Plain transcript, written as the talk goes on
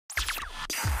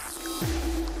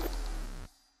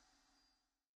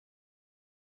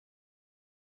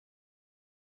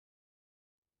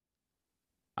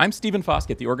I'm Stephen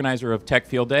Foskett, the organizer of Tech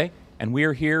Field Day, and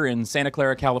we're here in Santa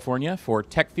Clara, California for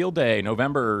Tech Field Day,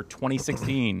 November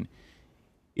 2016.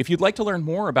 If you'd like to learn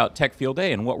more about Tech Field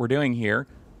Day and what we're doing here,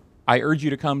 I urge you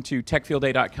to come to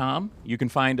techfieldday.com. You can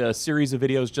find a series of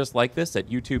videos just like this at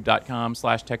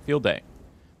youtube.com/techfieldday.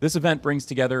 This event brings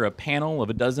together a panel of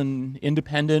a dozen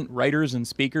independent writers and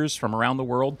speakers from around the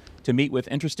world to meet with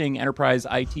interesting enterprise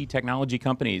IT technology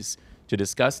companies to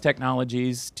discuss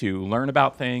technologies, to learn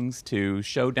about things, to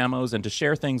show demos, and to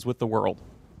share things with the world.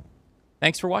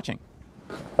 Thanks for watching.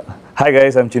 Hi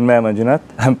guys, I'm Chinmaya Manjunath.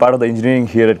 I'm part of the engineering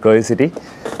here at Cohesity.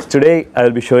 Today I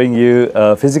will be showing you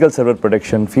a physical server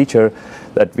protection feature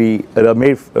that we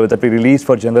released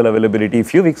for general availability a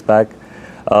few weeks back.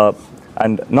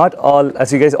 And not all,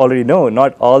 as you guys already know,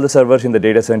 not all the servers in the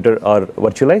data center are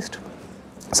virtualized.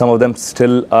 Some of them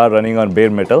still are running on bare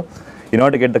metal in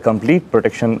order to get the complete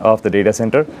protection of the data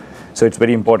center. So it's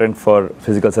very important for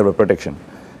physical server protection.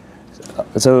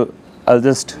 So I'll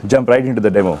just jump right into the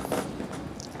demo.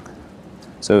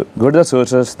 So go to the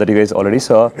sources that you guys already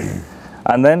saw.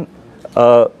 And then,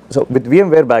 so with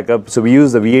VMware backup, so we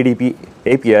use the VADP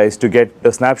APIs to get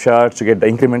the snapshots, to get the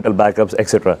incremental backups,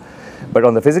 etc. But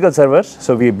on the physical servers,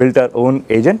 so we built our own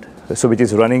agent, so which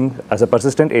is running as a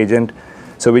persistent agent,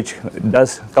 so which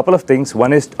does a couple of things.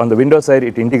 One is on the Windows side,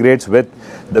 it integrates with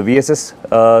the VSS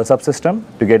subsystem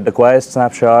to get the Quest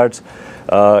snapshots,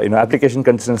 application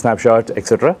consistent snapshots,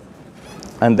 etc.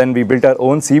 And then we built our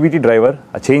own CVT driver,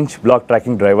 a change block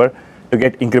tracking driver, to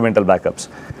get incremental backups.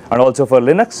 And also for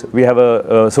Linux, we have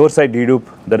a source-side dedupe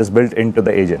that is built into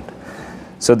the agent.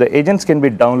 So the agents can be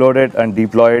downloaded and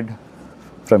deployed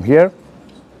from here.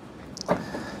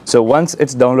 So once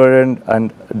it's downloaded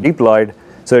and deployed,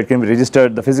 so it can be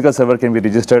registered, the physical server can be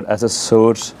registered as a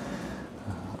source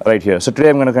right here. So today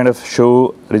I'm going to kind of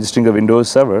show registering a Windows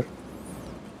server.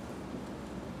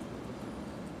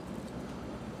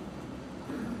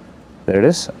 There it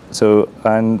is. So,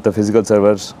 and the physical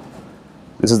servers,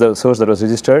 this is the source that was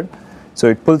registered. So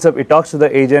it pulls up, it talks to the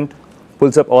agent,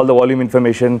 pulls up all the volume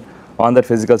information on that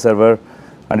physical server,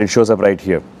 and it shows up right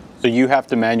here. So you have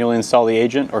to manually install the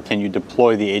agent, or can you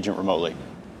deploy the agent remotely?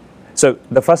 So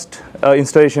the first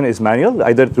installation is manual,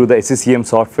 either through the SCCM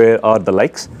software or the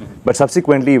likes. But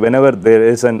subsequently, whenever there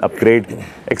is an upgrade,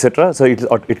 etc., so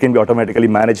it can be automatically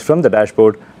managed from the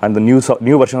dashboard, and the new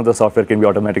version of the software can be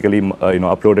automatically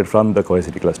uploaded from the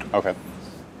Cohesity cluster. Okay.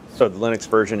 So the Linux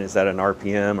version, is that an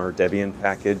RPM or Debian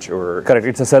package, or? Correct.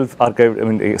 It's a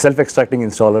self-archived, self-extracting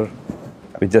installer,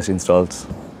 which just installs.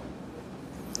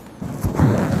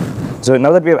 So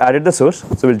now that we have added the source,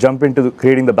 so we'll jump into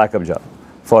creating the backup job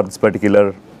for this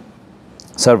particular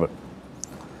server.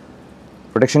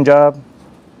 Protection job,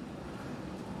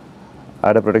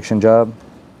 add a protection job,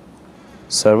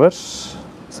 servers,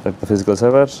 select the physical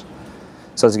servers.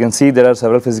 So as you can see, there are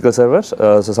several physical servers.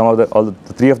 So some of all the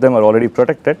three of them are already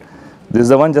protected. This is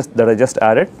the one that I just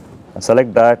added.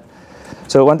 Select that.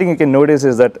 So one thing you can notice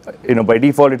is that by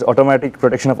default it's automatic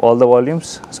protection of all the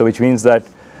volumes. So which means that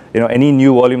any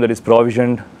new volume that is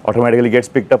provisioned automatically gets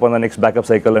picked up on the next backup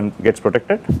cycle and gets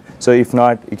protected. So if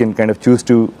not, you can kind of choose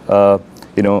to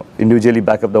individually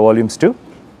back up the volumes too.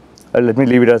 Let me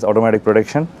leave it as automatic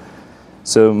protection.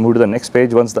 So move to the next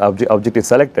page once the object is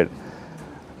selected.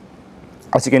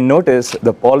 As you can notice,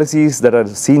 the policies that are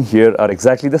seen here are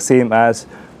exactly the same as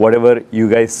whatever you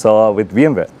guys saw with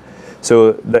VMware.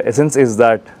 So the essence is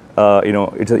that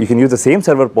you can use the same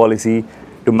server policy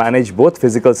to manage both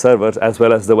physical servers as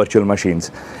well as the virtual machines.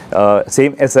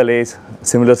 Same SLAs,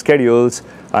 similar schedules,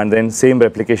 and then same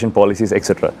replication policies,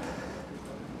 etc.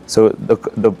 So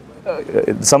the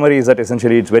summary is that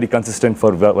essentially it's very consistent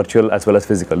for virtual as well as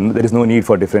physical. There is no need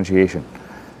for differentiation.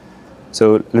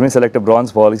 So let me select a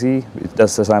bronze policy, which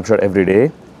does a snapshot every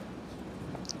day.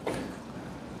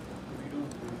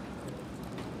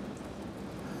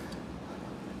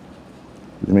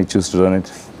 Let me choose to run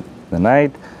it in the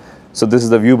night. So this is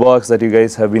the view box that you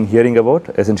guys have been hearing about.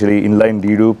 Essentially, inline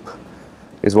dedupe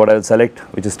is what I'll select,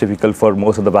 which is typical for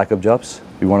most of the backup jobs.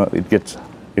 It gets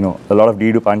a lot of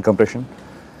dedupe and compression.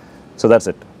 So that's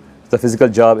it. The physical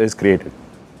job is created.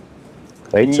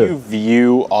 Right? Can you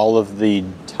view all of the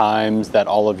times that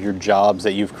all of your jobs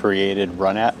that you've created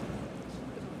run at?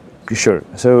 Sure.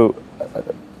 So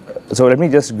let me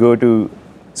just go to.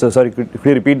 So sorry, could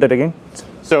you repeat that again?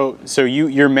 So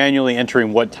you're manually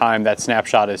entering what time that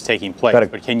snapshot is taking place.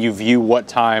 Correct. But can you view what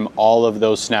time all of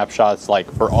those snapshots,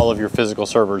 like for all of your physical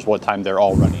servers, what time they're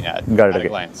all running at? Got it. At a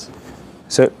glance?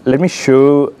 So let me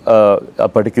show a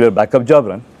particular backup job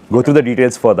run. Go through the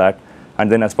details for that, and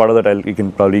then as part of that, you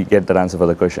can probably get the answer for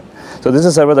the question. So this is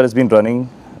a server that has been running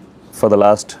for the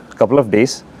last couple of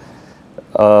days.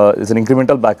 is an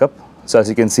incremental backup. So as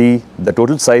you can see, the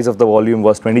total size of the volume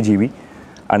was 20 GB,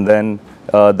 and then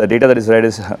the data that is read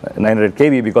is 900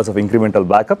 KB because of incremental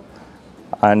backup,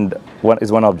 and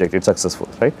one object. It's successful,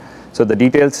 right? So the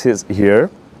details is here.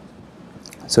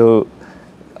 So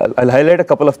I'll highlight a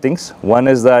couple of things. One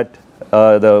is that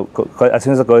as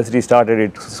soon as the Cohesity started,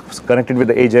 it connected with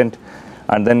the agent,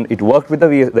 and then it worked with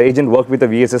the agent worked with the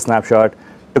VSS snapshot,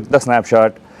 took the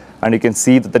snapshot, and you can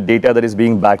see that the data that is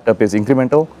being backed up is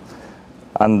incremental.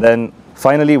 And then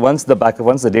finally, once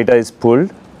the data is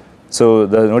pulled, so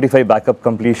the notify backup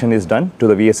completion is done to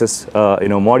the VSS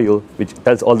module, which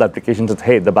tells all the applications that,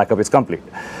 hey, the backup is complete.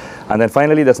 And then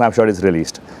finally, the snapshot is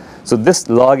released. So this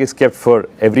log is kept for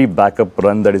every backup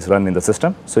run that is run in the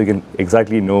system, so you can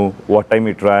exactly know what time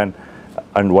it ran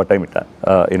and what time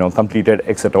it completed,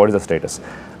 etc. What is the status?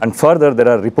 And further, there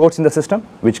are reports in the system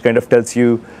which kind of tells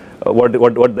you what is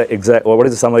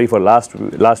the summary for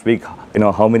last week.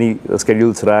 How many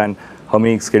schedules ran, how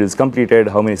many schedules completed,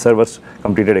 how many servers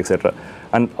completed, etc.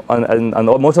 And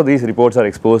most of these reports are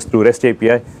exposed through REST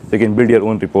API, so you can build your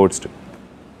own reports too.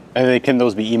 And can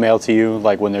those be emailed to you,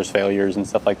 like when there's failures and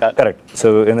stuff like that? Correct.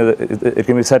 So it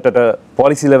can be set at a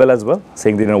policy level as well,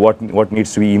 saying that, what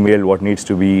needs to be emailed, what needs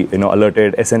to be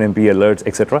alerted, SNMP alerts,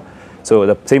 etc. So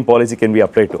the same policy can be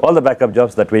applied to all the backup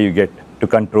jobs. That way you get to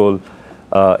control,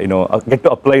 get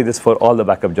to apply this for all the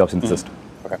backup jobs in the system.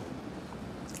 Okay.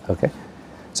 Okay.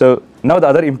 So now the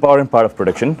other important part of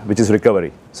production, which is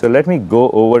recovery. So let me go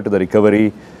over to the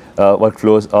recovery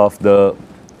workflows of the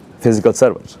physical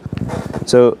servers.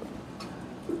 So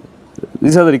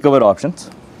these are the recover options.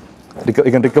 You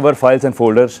can recover files and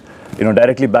folders,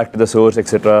 directly back to the source,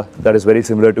 etc. That works very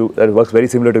similar to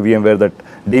VMware that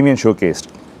Damien showcased.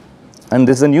 And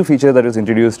this is a new feature that was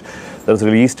introduced, that was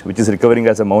released, which is recovering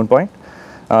as a mount point.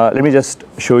 Let me just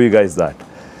show you guys that.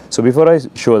 So before I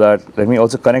show that, let me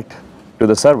also connect to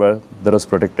the server that was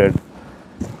protected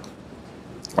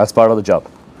as part of the job.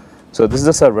 So this is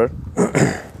the server.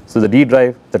 So the D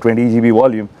drive, the 20 GB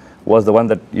volume, was the one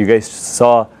that you guys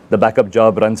saw the backup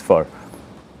job runs for.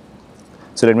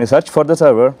 So let me search for the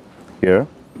server here.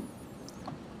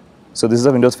 So this is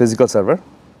a Windows physical server.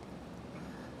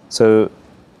 So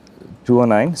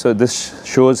 209. So this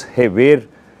shows, hey, where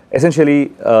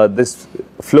essentially this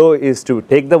flow is to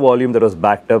take the volume that was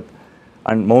backed up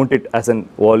and mount it as an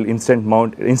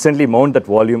instantly mount that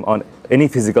volume on any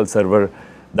physical server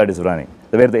that is running,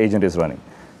 where the agent is running.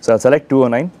 So I'll select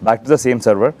 209, back to the same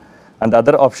server. And the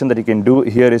other option that you can do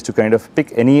here is to kind of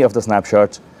pick any of the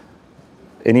snapshots,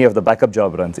 any of the backup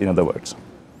job runs, in other words.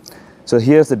 So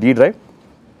here's the D drive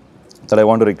that I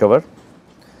want to recover.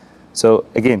 So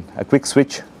again, a quick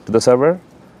switch to the server.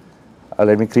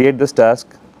 Let me create this task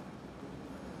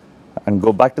and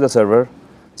go back to the server.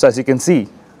 So as you can see,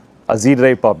 a Z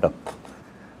drive popped up.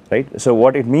 Right? So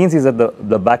what it means is that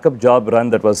the backup job run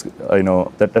that was,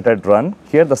 that had run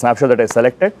here, the snapshot that I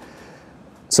selected,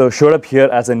 so showed up here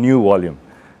as a new volume,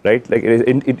 right? Like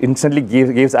it instantly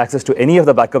gives access to any of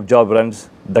the backup job runs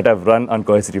that have run on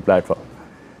Cohesity platform.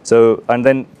 So, and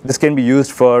then this can be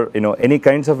used for, any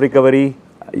kinds of recovery,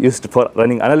 used for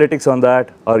running analytics on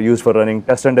that, or used for running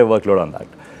test and dev workload on that,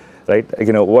 right? Like,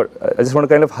 I just want to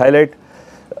kind of highlight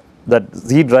that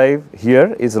Z drive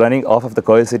here is running off of the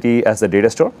Cohesity as the data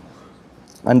store.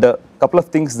 And a couple of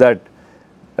things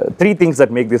three things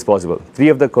that make this possible. Three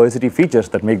of the Cohesity features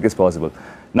that make this possible.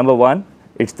 Number one,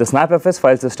 it's the SnapFS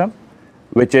file system,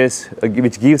 which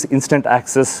gives instant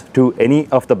access to any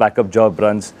of the backup job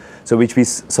runs, so which we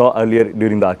saw earlier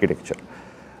during the architecture.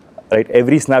 Right?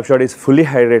 Every snapshot is fully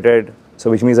hydrated,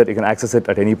 so which means that you can access it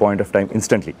at any point of time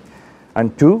instantly.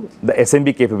 And two, the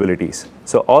SMB capabilities.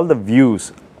 So all the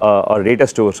views or data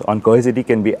stores on Cohesity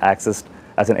can be accessed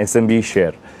as an SMB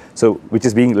share, so which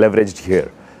is being leveraged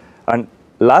here. And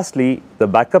lastly, the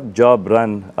backup job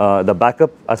run, the backup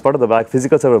as part of the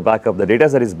physical server backup, the data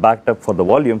that is backed up for the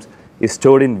volumes is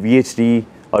stored in VHD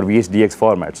or VHDX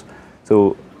formats.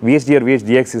 So VHD or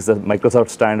VHDX is the Microsoft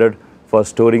standard for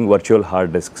storing virtual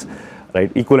hard disks,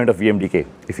 right? Equivalent of VMDK,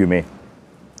 if you may.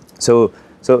 So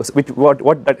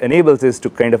what that enables is to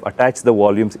kind of attach the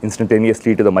volumes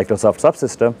instantaneously to the Microsoft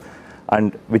subsystem,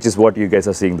 and which is what you guys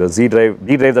are seeing. The D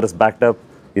drive that is backed up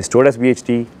is stored as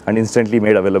VHD and instantly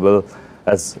made available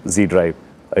as Z drive,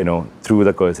 through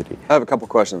the Cohesity. I have a couple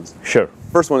questions. Sure.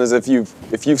 First one is if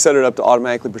you've set it up to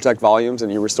automatically protect volumes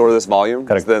and you restore this volume,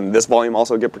 correct, then this volume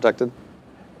also get protected?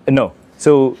 No.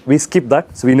 So we skip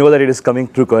that. So we know that it is coming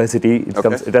through Cohesity.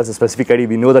 It has a specific ID.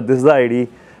 We know that this is the ID,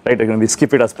 right? Can we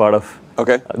skip it as part of?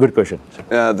 Okay. Good question.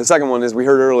 The second one is we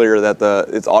heard earlier that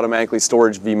it's automatically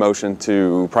storage vMotion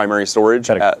to primary storage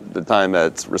Correct. at the time that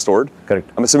it's restored. Correct.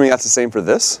 I'm assuming that's the same for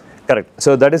this. Correct.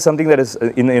 So that is something that is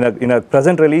in a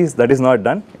present release that is not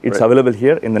done. It's Right. available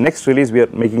here. In the next release, we are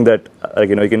making that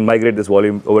you can migrate this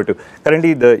volume over to.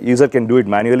 Currently, the user can do it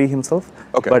manually himself.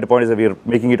 Okay. But the point is that we are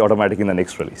making it automatic in the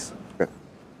next release. Okay.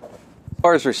 As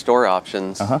far as restore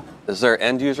options, is there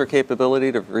end user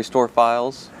capability to restore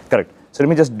files? Correct. So let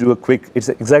me just do a quick. It's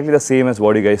exactly the same as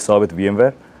what you guys saw with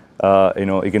VMware.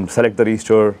 You can select the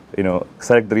restore.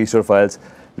 Select the restore files.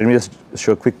 Let me just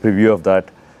show a quick preview of that.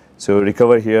 So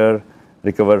recover here,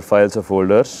 recover files or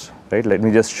folders, right? Let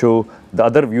me just show the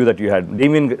other view that you had.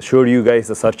 Damien showed you guys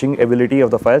the searching ability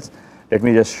of the files. Let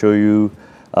me just show you,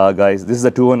 guys. This is the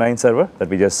 209 server that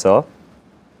we just saw.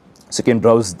 So you can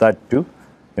browse that too,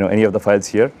 any of the files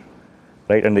here,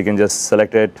 right? And you can just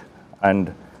select it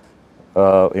and,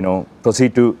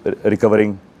 proceed to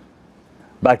recovering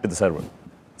back to the server.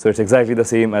 So it's exactly the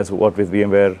same as what with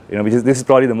VMware, this is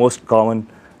probably the most common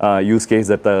use case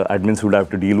that the admins would have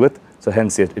to deal with. So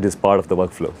hence it is part of the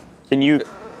workflow. Can you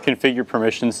configure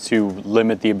permissions to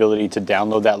limit the ability to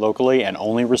download that locally and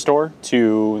only restore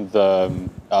to the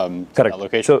Correct. that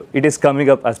location? So it is coming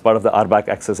up as part of the RBAC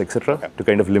access, etc., to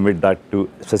kind of limit that to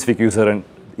specific user and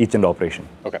each end operation.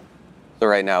 Okay. So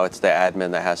right now it's the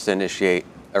admin that has to initiate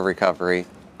a recovery.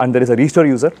 And there is a restore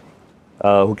user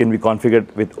who can be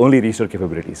configured with only restore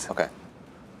capabilities. Okay.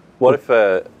 What if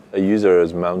a user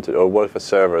has mounted, or what if a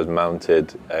server has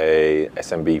mounted a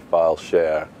SMB file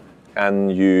share? Can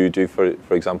you do, for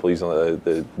example, using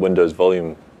the Windows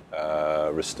volume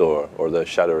restore or the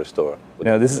shadow restore?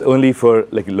 Now, this is only for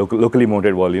locally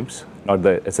mounted volumes, not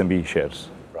the SMB shares.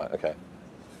 Right. Okay.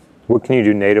 What can you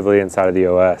do natively inside of the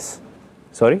OS?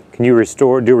 Sorry? Can you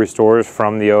do restores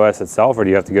from the OS itself, or do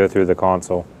you have to go through the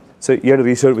console? So you have to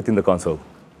restore within the console.